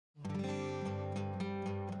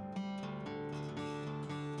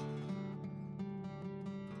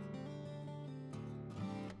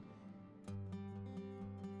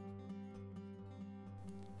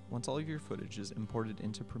Once all of your footage is imported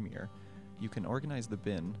into Premiere, you can organize the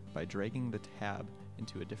bin by dragging the tab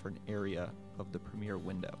into a different area of the Premiere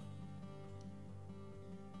window.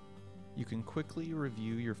 You can quickly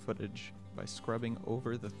review your footage by scrubbing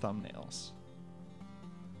over the thumbnails.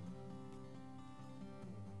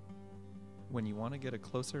 When you want to get a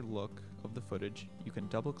closer look of the footage, you can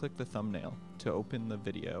double-click the thumbnail to open the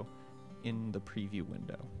video in the preview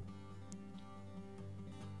window.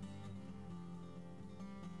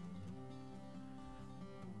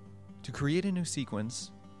 To create a new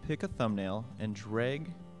sequence, pick a thumbnail and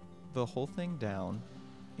drag the whole thing down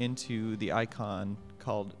into the icon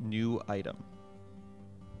called New Item.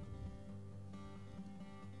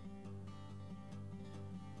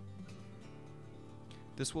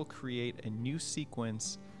 This will create a new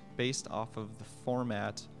sequence based off of the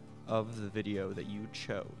format of the video that you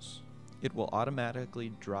chose. It will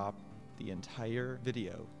automatically drop the entire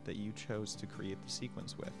video that you chose to create the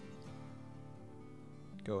sequence with.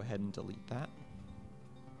 Go ahead and delete that.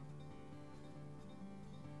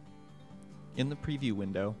 In the preview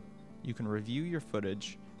window, you can review your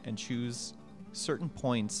footage and choose certain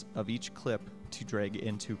points of each clip to drag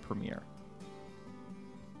into Premiere.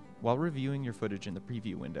 While reviewing your footage in the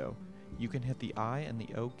preview window, you can hit the I and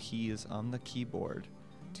the O keys on the keyboard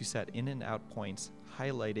to set in and out points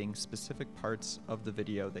highlighting specific parts of the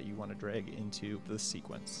video that you want to drag into the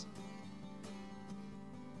sequence.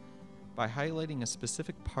 By highlighting a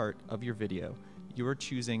specific part of your video, you are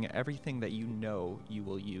choosing everything that you know you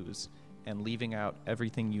will use and leaving out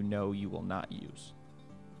everything you know you will not use.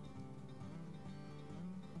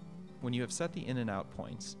 When you have set the in and out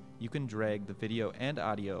points, you can drag the video and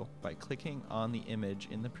audio by clicking on the image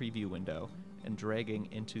in the preview window and dragging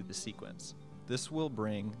into the sequence. This will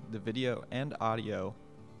bring the video and audio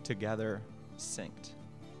together synced.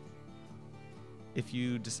 If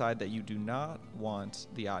you decide that you do not want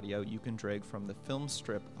the audio, you can drag from the film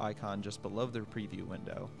strip icon just below the preview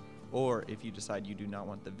window. Or if you decide you do not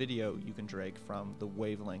want the video, you can drag from the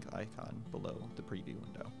wavelength icon below the preview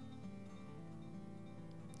window.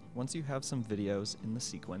 Once you have some videos in the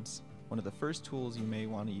sequence, one of the first tools you may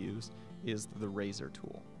want to use is the razor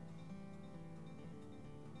tool.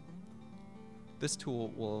 This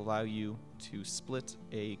tool will allow you to split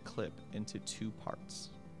a clip into two parts.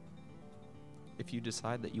 If you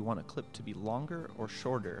decide that you want a clip to be longer or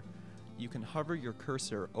shorter, you can hover your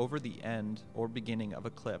cursor over the end or beginning of a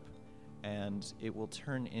clip and it will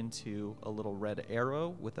turn into a little red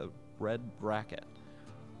arrow with a red bracket.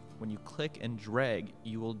 When you click and drag,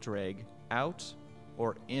 you will drag out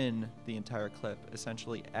or in the entire clip,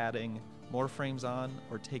 essentially adding more frames on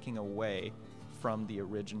or taking away from the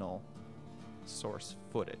original source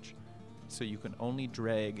footage. So you can only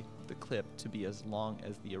drag the clip to be as long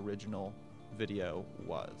as the original video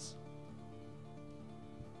was.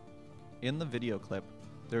 In the video clip,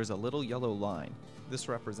 there's a little yellow line. This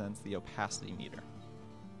represents the opacity meter.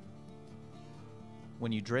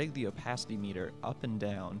 When you drag the opacity meter up and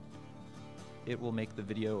down, it will make the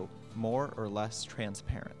video more or less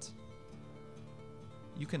transparent.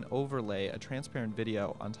 You can overlay a transparent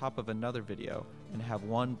video on top of another video and have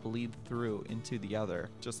one bleed through into the other,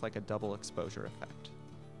 just like a double exposure effect.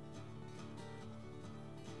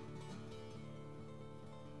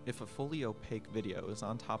 If a fully opaque video is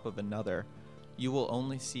on top of another, you will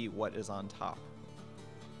only see what is on top.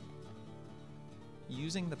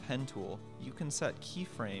 Using the pen tool, you can set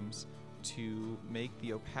keyframes to make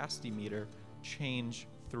the opacity meter change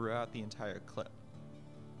throughout the entire clip.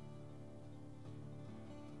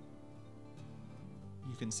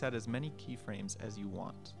 You can set as many keyframes as you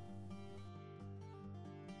want.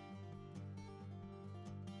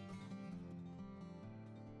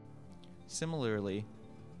 Similarly,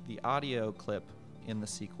 the audio clip in the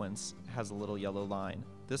sequence has a little yellow line.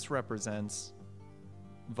 This represents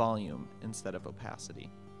volume instead of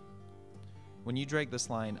opacity. When you drag this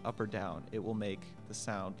line up or down, it will make the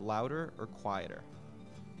sound louder or quieter.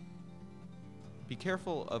 Be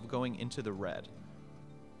careful of going into the red.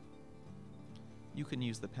 You can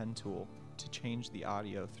use the pen tool to change the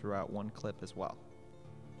audio throughout one clip as well.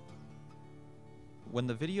 When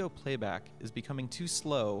the video playback is becoming too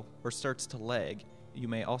slow or starts to lag, you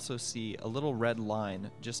may also see a little red line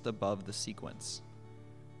just above the sequence.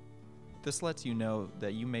 This lets you know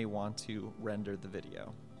that you may want to render the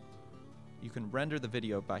video. You can render the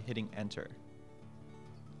video by hitting enter.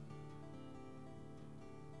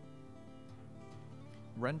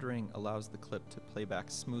 Rendering allows the clip to play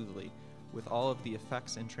back smoothly with all of the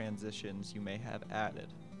effects and transitions you may have added.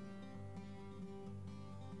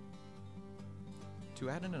 To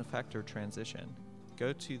add an effect or transition,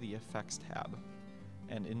 go to the Effects tab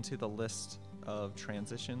and into the list of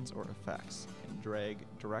transitions or effects and drag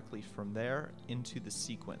directly from there into the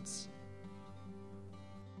sequence.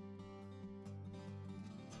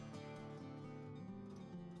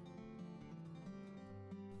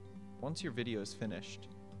 Once your video is finished,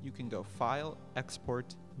 you can go File,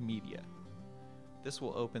 Export, Media. This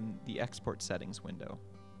will open the Export Settings window.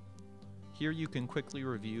 Here you can quickly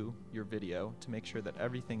review your video to make sure that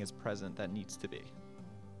everything is present that needs to be.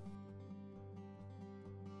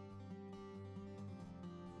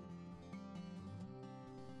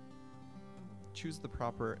 Choose the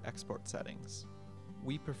proper export settings.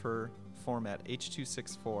 We prefer format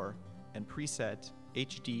H.264 and preset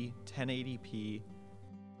HD 1080p.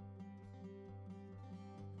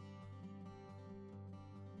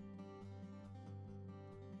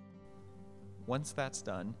 Once that's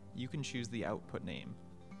done, you can choose the output name.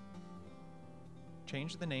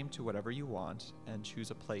 Change the name to whatever you want and choose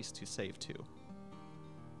a place to save to.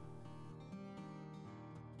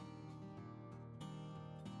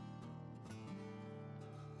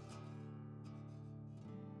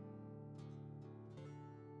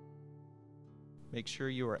 Make sure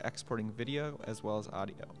you are exporting video as well as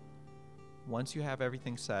audio. Once you have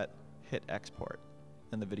everything set, hit export,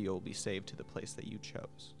 and the video will be saved to the place that you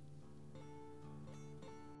chose.